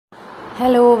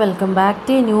Hello welcome back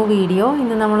to new video.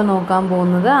 ഇന്ന് നമ്മൾ നോക്കാൻ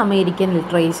പോകുന്നത് അമേരിക്കൻ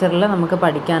ലിറ്ററേച്ചറിൽ നമുക്ക്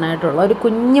പഠിക്കാനായിട്ടുള്ള ഒരു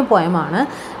കുഞ്ഞു പോയമാണ്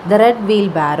the red wheel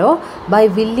ബാരോ by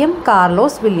William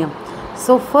Carlos William.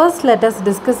 So first let us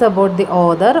discuss about the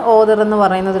author എന്ന്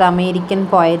പറയുന്നത് ഒരു അമേരിക്കൻ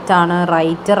പോയറ്റാണ്,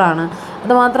 റൈറ്ററാണ്.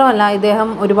 അതുമാത്രമല്ല ഇദ്ദേഹം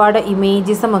ഒരുപാട്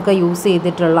ഇമേജിസം ഒക്കെ യൂസ്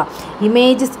ചെയ്തിട്ടുള്ള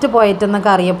ഇമേജിസ്റ്റ് പോയറ്റ്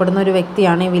എന്നൊക്കെ അറിയപ്പെടുന്ന ഒരു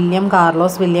വ്യക്തിയാണ് വില്യം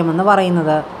കാർലോസ് വില്യം എന്ന്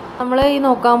പറയുന്നത്. നമ്മൾ ഈ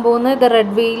നോക്കാൻ പോകുന്നത് ദ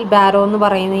റെഡ് വീൽ ബാരോ എന്ന്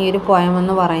പറയുന്ന ഈ ഒരു പോയം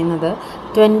എന്ന് പറയുന്നത്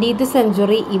 20th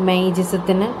സെഞ്ച്വറി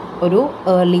ഇമേജിസത്തിന് ഒരു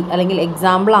ഏർലി അല്ലെങ്കിൽ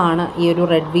എക്സാമ്പിളാണ് ഈ ഒരു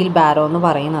റെഡ് വീൽ ബാരോ എന്ന്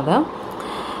പറയുന്നത്.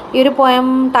 ഈ ഒരു പോയം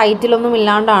ടൈറ്റിലൊന്നും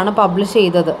ഇല്ലാണ്ടാണ് പബ്ലിഷ്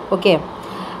ചെയ്തത്. ഓക്കെ,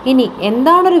 ഇനി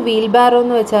എന്താണൊരു വീൽ ബാരോ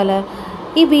എന്ന് വെച്ചാൽ,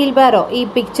 ഈ വീൽ ബാരോ, ഈ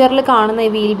പിക്ചറിൽ കാണുന്ന ഈ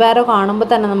വീൽ ബാരോ കാണുമ്പോൾ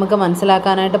തന്നെ നമുക്ക്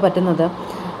മനസ്സിലാക്കാനായിട്ട് പറ്റുന്നത്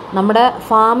നമ്മുടെ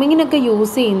ഫാമിങ്ങിനൊക്കെ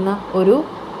യൂസ് ചെയ്യുന്ന ഒരു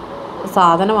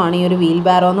സാധനമാണ് ഈ ഒരു വീൽ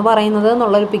ബാരോ എന്ന് പറയുന്നത്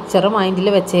എന്നുള്ളൊരു പിക്ചർ മൈൻഡിൽ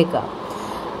വെച്ചേക്കുക.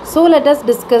 So let us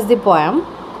discuss the poem.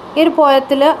 ഈ ഒരു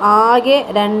പോയത്തിൽ ആകെ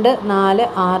 2, 4,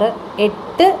 6,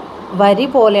 8 വരി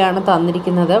പോലെയാണ്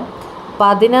തന്നിരിക്കുന്നത്.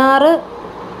 16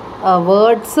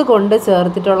 വേർഡ്സ് കൊണ്ട്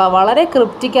ചേർത്തിട്ടുള്ള വളരെ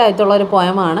ക്രിപ്റ്റിക് ആയിട്ടുള്ള ഒരു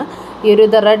പോയമാണ് ഈ ഒരു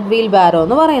ദ റെഡ് വീൽ ബാരോ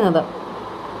എന്ന് പറയുന്നത്.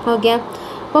 ഓക്കെ,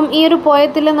 അപ്പം ഈ ഒരു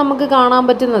പോയത്തിൽ നമുക്ക് കാണാൻ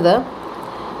പറ്റുന്നത്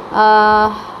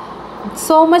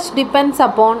so much depends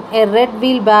upon a red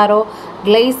wheel barrow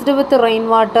glazed with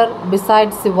rainwater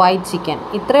besides the white chicken.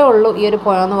 ഇത്രയേ ഉള്ളൂ ഈ ഒരു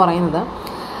പോയം എന്ന് പറയുന്നത്.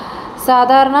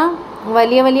 സാധാരണ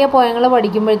വലിയ വലിയ പോയങ്ങൾ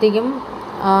പഠിക്കുമ്പോഴത്തേക്കും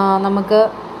നമുക്ക്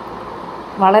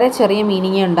വളരെ ചെറിയ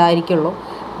മീനിങ്ങേ ഉണ്ടായിരിക്കുള്ളൂ.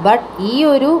 ബട്ട് ഈ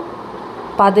ഒരു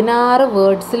 16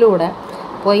 വേർഡ്സിലൂടെ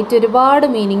പോയിട്ട് ഒരുപാട്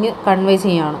മീനിങ് കൺവേ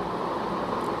ചെയ്യാണ്.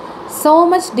 So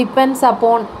much depends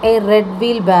upon A red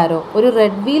wheel ബാരോ. ഒരു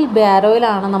റെഡ് വീൽ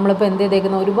ബാരോയിലാണ് നമ്മളിപ്പോൾ എന്ത്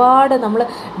ചെയ്തേക്കുന്നത്, ഒരുപാട് നമ്മൾ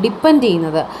ഡിപ്പെൻഡ്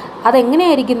ചെയ്യുന്നത്.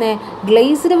 അതെങ്ങനെയായിരിക്കുന്നത്?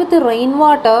 Glazed with rain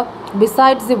water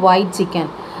besides the white chicken.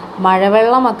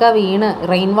 മഴവെള്ളമൊക്കെ വീണ്,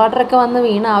 റെയിൻ വാട്ടറൊക്കെ വന്ന്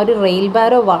വീണ് ആ ഒരു റെയിൽ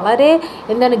ബാരോ വളരെ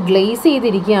ഗ്ലേസ്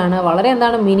ചെയ്തിരിക്കുകയാണ്, വളരെ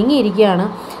മിനുങ്ങിയിരിക്കുകയാണ്.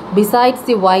 Besides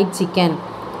the white chicken.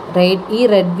 ഈ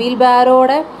റെഡ് വീൽ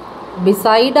ബാരോയുടെ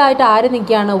ബിസൈഡായിട്ട് ആര്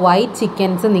നിൽക്കുകയാണ്? വൈറ്റ്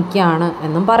ചിക്കൻസ് നിൽക്കുകയാണ്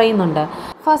എന്നും പറയുന്നുണ്ട്.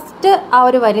 ഫസ്റ്റ് ആ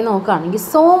ഒരു വരി നോക്കുകയാണെങ്കിൽ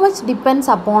സോ മച്ച് ഡിപ്പെൻഡ്സ്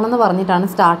അപ്പോൺ എന്ന് പറഞ്ഞിട്ടാണ്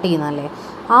സ്റ്റാർട്ട് ചെയ്യുന്നതല്ലേ.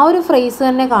 ആ ഒരു ഫ്രേസ്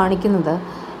തന്നെ കാണിക്കുന്നത്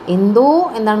എന്തോ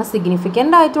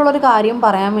സിഗ്നിഫിക്കൻ്റ് ആയിട്ടുള്ളൊരു കാര്യം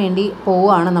പറയാൻ വേണ്ടി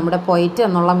പോവുകയാണ് നമ്മുടെ പോയിറ്റ്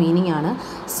എന്നുള്ള മീനിങ് ആണ്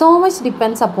സോ മച്ച്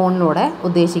ഡിപ്പെൻഡ്സ് അപ്പോണിലൂടെ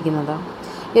ഉദ്ദേശിക്കുന്നത്.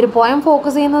 ഈ ഒരു പോയം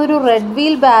ഫോക്കസ് ചെയ്യുന്നത് ഒരു റെഡ്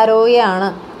വീൽ ബാരോയെയാണ്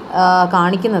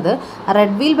കാണിക്കുന്നത്.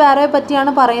 റെഡ് വീൽ ബാരോയെ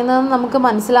പറ്റിയാണ് പറയുന്നതെന്ന് നമുക്ക്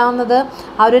മനസ്സിലാവുന്നത്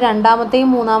ആ ഒരു 2ാമത്തെയും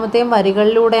 3ാമത്തെയും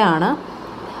വരികളിലൂടെയാണ്.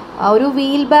 ഒരു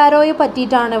വീൽ ബാരോയെ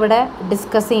പറ്റിയിട്ടാണ് ഇവിടെ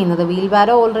ഡിസ്കസ് ചെയ്യുന്നത്. വീൽ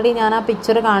ബാരോ ഓൾറെഡി ഞാൻ ആ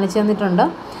പിക്ചർ കാണിച്ചു തന്നിട്ടുണ്ട്.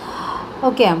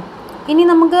 ഓക്കെ, ഇനി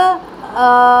നമുക്ക്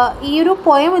ഈ ഒരു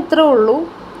പോയം ഇത്രേ ഉള്ളൂ.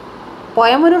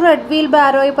 പോയം ഒരു റെഡ് വീൽ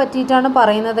ബാരോയെ പറ്റിയിട്ടാണ്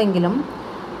പറയുന്നതെങ്കിലും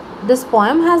this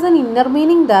poem has N inner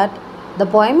meaning that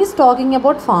the poem is talking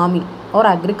about farming or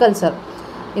agriculture,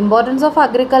 importance of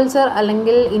agriculture.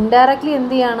 അല്ലെങ്കിൽ ഇൻഡയറക്റ്റ്ലി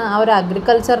എന്ത് ചെയ്യാണ്, ആ ഒരു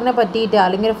അഗ്രികൾച്ചറിനെ പറ്റിയിട്ട്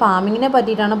അല്ലെങ്കിൽ ഫാമിങ്ങിനെ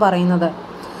പറ്റിയിട്ടാണ് പറയുന്നത്.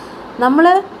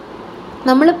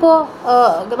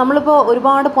 നമ്മളിപ്പോൾ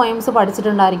ഒരുപാട് പോയംസ്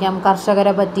പഠിച്ചിട്ടുണ്ടായിരിക്കാം.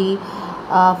 കർഷകരെ പറ്റി,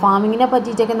 ഫാമിങ്ങിനെ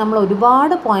പറ്റിയിട്ടൊക്കെ നമ്മൾ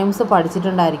ഒരുപാട് poems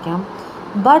പഠിച്ചിട്ടുണ്ടായിരിക്കാം.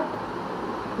 But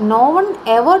no one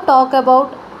ever talk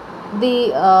about the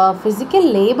physical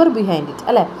labour behind it,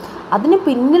 അല്ലേ? അതിന്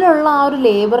പിന്നിലുള്ള ആ ഒരു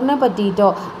ലേബറിനെ പറ്റിയിട്ടോ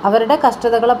അവരുടെ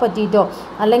കഷ്ടതകളെ പറ്റിയിട്ടോ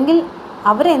അല്ലെങ്കിൽ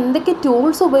അവരെന്തൊക്കെ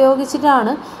ടൂൾസ്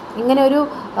ഉപയോഗിച്ചിട്ടാണ് ഇങ്ങനെ ഒരു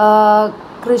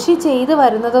കൃഷി ചെയ്ത്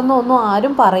വരുന്നതെന്നൊന്നും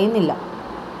ആരും പറയുന്നില്ല.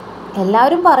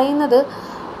 എല്ലാവരും പറയുന്നത്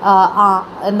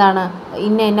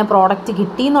ഇന്ന പ്രോഡക്റ്റ്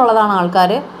കിട്ടി എന്നുള്ളതാണ്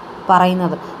ആൾക്കാർ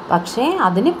പറയുന്നത്. പക്ഷേ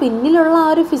അതിന് പിന്നിലുള്ള ആ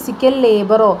ഒരു ഫിസിക്കൽ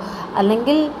ലേബറോ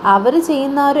അല്ലെങ്കിൽ അവർ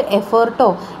ചെയ്യുന്ന ആ ഒരു എഫേർട്ടോ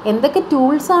എന്തൊക്കെ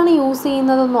ടൂൾസാണ് യൂസ്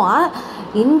ചെയ്യുന്നതെന്നോ, ആ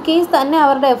ഇൻ കേസ് തന്നെ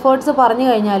അവരുടെ എഫേർട്സ് പറഞ്ഞു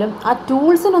കഴിഞ്ഞാലും ആ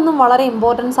ടൂൾസിനൊന്നും വളരെ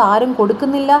ഇമ്പോർട്ടൻസ് ആരും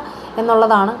കൊടുക്കുന്നില്ല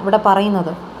എന്നുള്ളതാണ് ഇവിടെ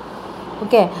പറയുന്നത്.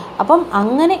 ഓക്കെ, അപ്പം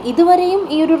അങ്ങനെ ഇതുവരെയും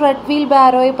ഈ ഒരു റെഡ് വീൽ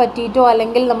ബാരോയെ പറ്റിയിട്ടോ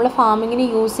അല്ലെങ്കിൽ നമ്മൾ ഫാമിങ്ങിന്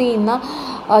യൂസ് ചെയ്യുന്ന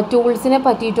ടൂൾസിനെ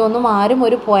പറ്റിയിട്ടോ ഒന്നും ആരും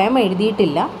ഒരു പോയം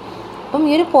എഴുതിയിട്ടില്ല. അപ്പം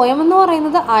ഈ ഒരു പോയം എന്ന്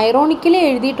പറയുന്നത് ഐറോണിക്കലി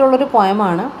എഴുതിയിട്ടുള്ളൊരു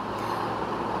പോയമാണ്.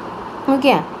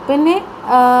 ഓക്കെ, പിന്നെ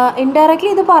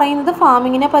ഇൻഡയറക്റ്റ്ലി ഇത് പറയുന്നത്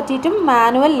ഫാമിങ്ങിനെ പറ്റിയിട്ടും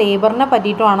മാനുവൽ ലേബറിനെ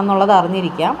പറ്റിയിട്ടും ആണെന്നുള്ളത്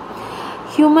അറിഞ്ഞിരിക്കുക.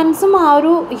 ഹ്യൂമൻസും ആ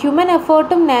ഒരു ഹ്യൂമൻ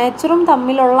എഫേർട്ടും നേച്ചറും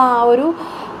തമ്മിലുള്ള ആ ഒരു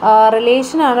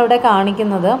റിലേഷനാണ് ഇവിടെ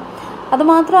കാണിക്കുന്നത്.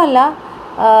 അതുമാത്രമല്ല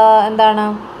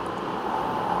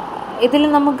ഇതിൽ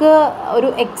നമുക്ക് ഒരു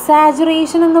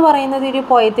എക്സാജറേഷൻ എന്ന് പറയുന്നത് ഒരു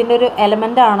പോയത്തിൻ്റെ ഒരു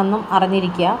എലമെൻ്റ് ആണെന്നും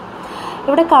അറിഞ്ഞിരിക്കുക.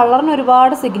 ഇവിടെ കളറിന്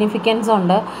ഒരുപാട് സിഗ്നിഫിക്കൻസ്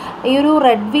ഉണ്ട്. ഈ ഒരു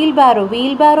റെഡ് വീൽ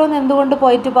ബാരോ എന്ന് എന്തുകൊണ്ട്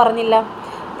പോയിട്ട് പറഞ്ഞില്ല?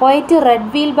 പോയിട്ട് റെഡ്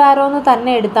വീൽ ബാരോ എന്ന്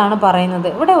തന്നെ എടുത്താണ് പറയുന്നത്.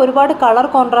 ഇവിടെ ഒരുപാട് കളർ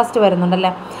കോൺട്രാസ്റ്റ്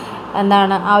വരുന്നുണ്ടല്ലേ.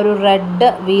 ആ ഒരു റെഡ്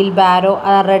വീൽ ബാരോ,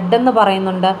 റെഡ് എന്ന്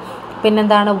പറയുന്നുണ്ട്.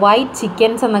 പിന്നെന്താണ് വൈറ്റ്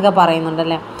ചിക്കൻസ് എന്നൊക്കെ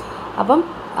പറയുന്നുണ്ടല്ലേ. അപ്പം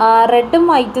റെഡും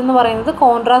വൈറ്റ് എന്ന് പറയുന്നത്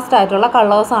കോൺട്രാസ്റ്റ് ആയിട്ടുള്ള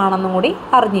കളേഴ്സ് ആണെന്നും കൂടി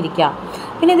അറിഞ്ഞിരിക്കുക.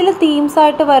 പിന്നെ ഇതിൽ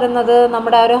തീംസായിട്ട് വരുന്നത്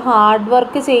നമ്മുടെ ആ ഒരു ഹാർഡ്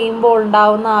വർക്ക് ചെയ്യുമ്പോൾ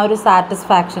ഉണ്ടാകുന്ന ആ ഒരു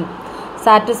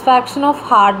സാറ്റിസ്ഫാക്ഷൻ ഓഫ്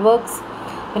ഹാർഡ് വർക്ക്സ്,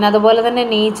 പിന്നെ അതുപോലെ തന്നെ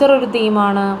നേച്ചർ ഒരു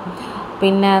തീമാണ്,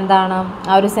 പിന്നെ എന്താണ്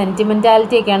ആ ഒരു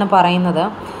സെൻറ്റിമെൻറ്റാലിറ്റി ഒക്കെയാണ് പറയുന്നത്.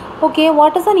 Okay,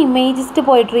 what is an imagist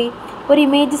poetry? ഒരു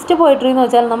ഇമേജിസ്റ്റ് പോയട്രി എന്ന്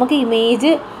വെച്ചാൽ നമുക്ക്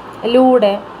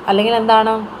ഇമേജിലൂടെ അല്ലെങ്കിൽ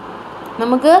എന്താണ്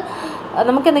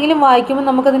നമുക്ക് എന്തെങ്കിലും വായിക്കുമ്പോൾ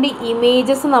നമുക്കതിൻ്റെ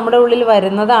ഇമേജസ് നമ്മുടെ ഉള്ളിൽ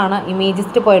വരുന്നതാണ്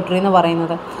ഇമേജിസ്റ്റ് പോയട്രി എന്ന്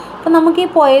പറയുന്നത്. അപ്പം നമുക്ക് ഈ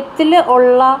പോയത്തിൽ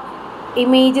ഉള്ള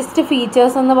ഇമേജിസ്റ്റ്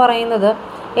ഫീച്ചേഴ്സ് എന്ന് പറയുന്നത്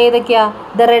ഏതൊക്കെയാണ്?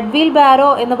 ദ റെഡ് വീൽ ബാരോ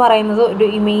എന്ന് പറയുന്നത് ഒരു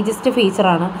ഇമേജിസ്റ്റ്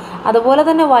ഫീച്ചറാണ്. അതുപോലെ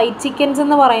തന്നെ വൈറ്റ് ചിക്കൻസ്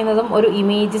എന്ന് പറയുന്നതും ഒരു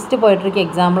ഇമേജിസ്റ്റ് പോയട്രിക്ക്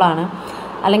എക്സാമ്പിളാണ്,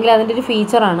 അല്ലെങ്കിൽ അതിൻ്റെ ഒരു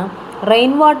ഫീച്ചറാണ്.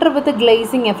 റെയിൻ വാട്ടർ വിത്ത്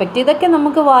ഗ്ലേസിങ് എഫക്റ്റ്, ഇതൊക്കെ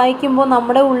നമുക്ക് വായിക്കുമ്പോൾ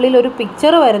നമ്മുടെ ഉള്ളിൽ ഒരു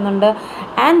പിക്ചർ വരുന്നുണ്ട്.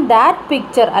 ആൻഡ് ദാറ്റ്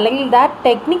പിക്ചർ അല്ലെങ്കിൽ that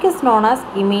technique is known as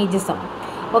Imagism.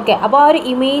 Okay, അപ്പോൾ ആ ഒരു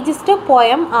ഇമേജിസ്റ്റ്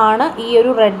പോയം ആണ് ഈ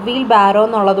ഒരു റെഡ് വീൽ ബാരോ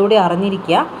എന്നുള്ളതുകൂടി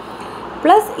അറിഞ്ഞിരിക്കുക.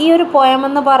 പ്ലസ് ഈ ഒരു പോയം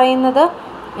എന്ന് പറയുന്നത്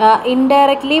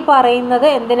ഇൻഡയറക്റ്റ്ലി പറയുന്നത്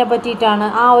എന്തിനെ പറ്റിയിട്ടാണ്?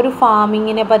 ആ ഒരു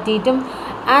ഫാമിങ്ങിനെ പറ്റിയിട്ടും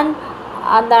ആൻഡ്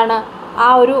എന്താണ് ആ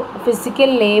ഒരു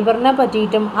ഫിസിക്കൽ ലേബറിനെ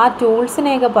പറ്റിയിട്ടും ആ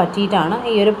ടൂൾസിനെയൊക്കെ പറ്റിയിട്ടാണ്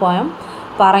ഈ ഒരു പോയം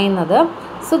പറയുന്നത്.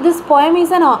 So this poem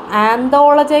is an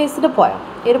ആന്തോളജൈസ്ഡ് poem.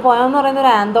 ഈ ഒരു പോയം എന്ന് പറയുന്നത്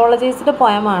ഒരു ആന്തോളജൈസ്ഡ്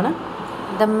പോയമാണ്.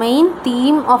 The main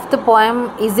theme of the poem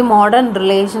is the modern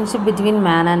relationship between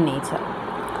man and nature.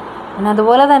 പിന്നെ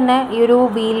അതുപോലെ തന്നെ ഈ ഒരു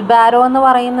വീൽ ബാരോ എന്ന്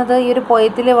പറയുന്നത് ഈ ഒരു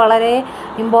പോയത്തിൽ വളരെ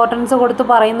ഇമ്പോർട്ടൻസ് കൊടുത്ത്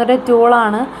പറയുന്നൊരു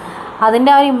ടൂളാണ്.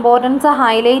 അതിൻ്റെ ആ ഒരു ഇമ്പോർട്ടൻസ്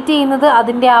ഹൈലൈറ്റ് ചെയ്യുന്നത്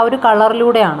അതിൻ്റെ ആ ഒരു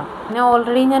കളറിലൂടെയാണ്. പിന്നെ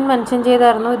ഓൾറെഡി ഞാൻ മെൻഷൻ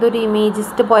ചെയ്തായിരുന്നു ഇതൊരു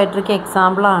ഇമേജിസ്റ്റ് പോയട്രിക്ക്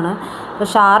എക്സാമ്പിളാണ്. അപ്പോൾ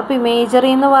ഷാർപ്പ് ഇമേജറി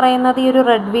എന്ന് പറയുന്നത് ഈ ഒരു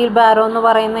റെഡ് വീൽ ബാരോ എന്ന്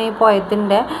പറയുന്ന ഈ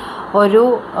പോയത്തിൻ്റെ ഒരു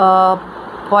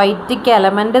പൊയറ്റിക്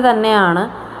എലമെൻറ്റ് തന്നെയാണ്.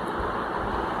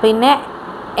 പിന്നെ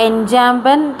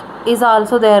എൻജാംബൻറ്റ് is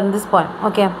also there in this poem.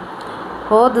 Okay,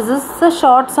 അപ്പോൾ this is A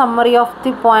short summary of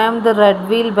the poem the red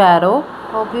wheel ബാരോ.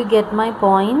 Hope you get my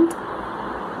point.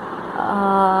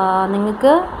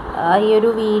 നിങ്ങൾക്ക് ഈ ഒരു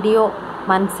വീഡിയോ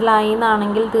മനസ്സിലായി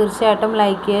എന്നാണെങ്കിൽ തീർച്ചയായിട്ടും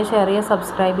ലൈക്ക് ചെയ്യുക, ഷെയർ ചെയ്യുക,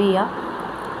 സബ്സ്ക്രൈബ് ചെയ്യുക.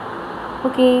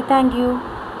 Okay, thank you.